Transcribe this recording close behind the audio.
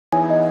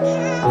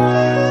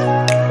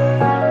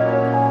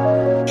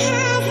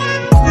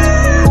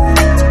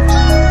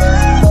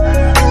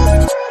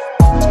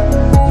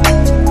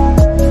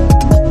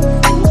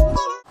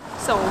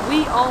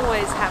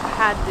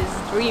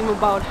dream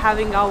about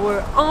having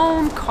our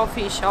own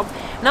coffee shop.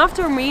 And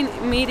after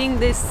meeting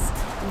this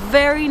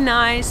very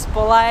nice,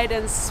 polite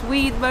and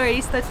sweet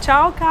barista,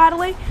 ciao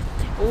Carly,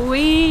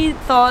 we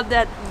thought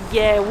that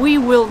yeah, we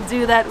will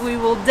do that. We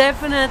will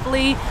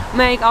definitely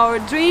make our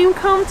dream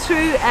come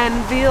true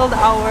and build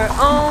our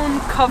own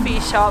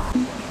coffee shop.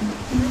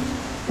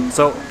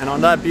 So, and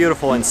on that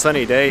beautiful and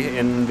sunny day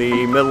in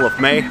the middle of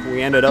May,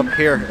 we ended up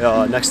here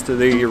next to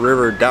the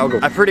river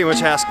Daugo. I pretty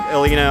much asked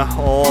Elena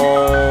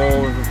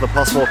all the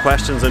possible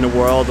questions in the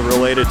world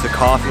related to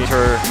coffee.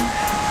 Her,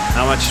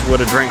 how much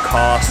would a drink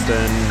cost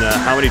and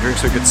how many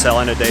drinks we could sell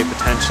in a day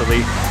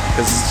potentially,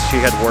 because she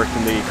had worked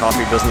in the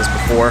coffee business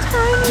before.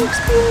 Tiny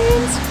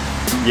experience.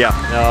 Yeah.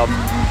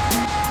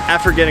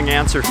 After getting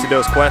answers to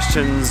those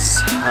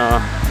questions,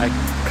 I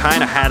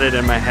kind of had it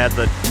in my head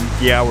that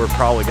yeah, we're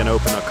probably going to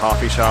open a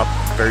coffee shop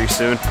very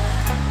soon,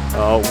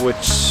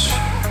 which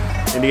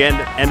in the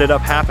end ended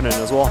up happening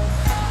as well.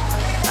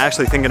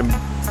 Actually thinking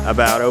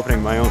about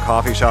opening my own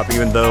coffee shop,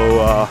 even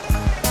though I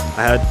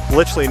had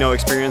literally no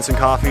experience in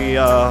coffee.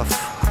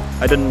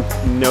 I didn't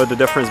know the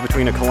difference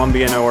between a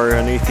Colombian or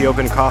an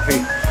Ethiopian coffee.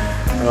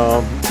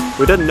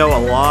 We didn't know a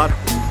lot.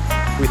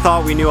 We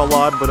thought we knew a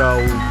lot, but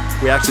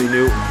we actually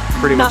knew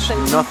pretty much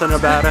nothing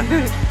about it,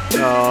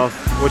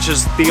 which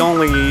is the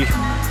only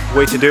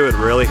way to do it,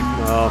 really.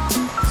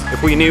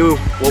 If we knew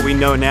what we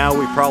know now,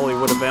 we probably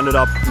would have ended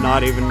up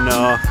not even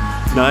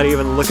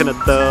looking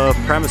at the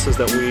premises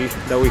that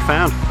we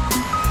found.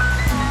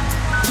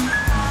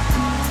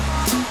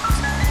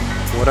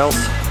 What else?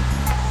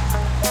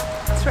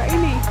 It's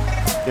rainy.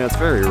 Yeah, it's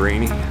very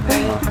rainy.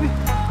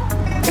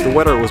 The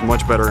weather was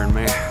much better in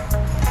May. It's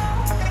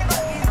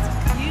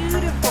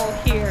beautiful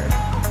here.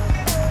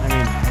 I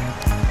mean,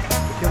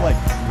 if you like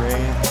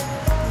rain,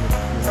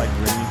 if you like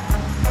rain,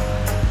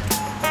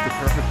 it's the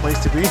perfect place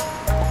to be.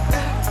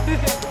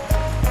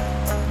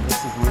 This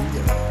is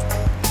Riga.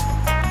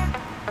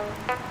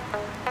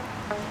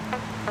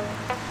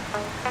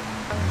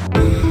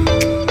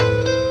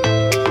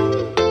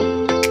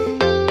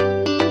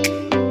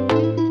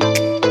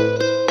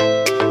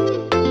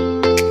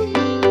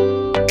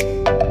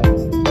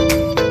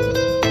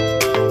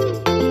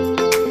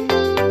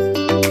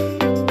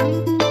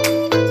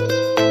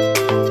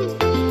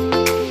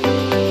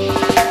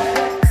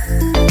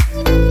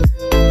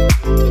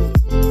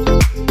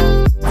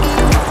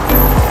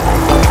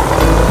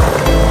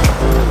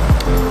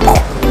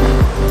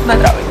 Na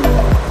zdrowie.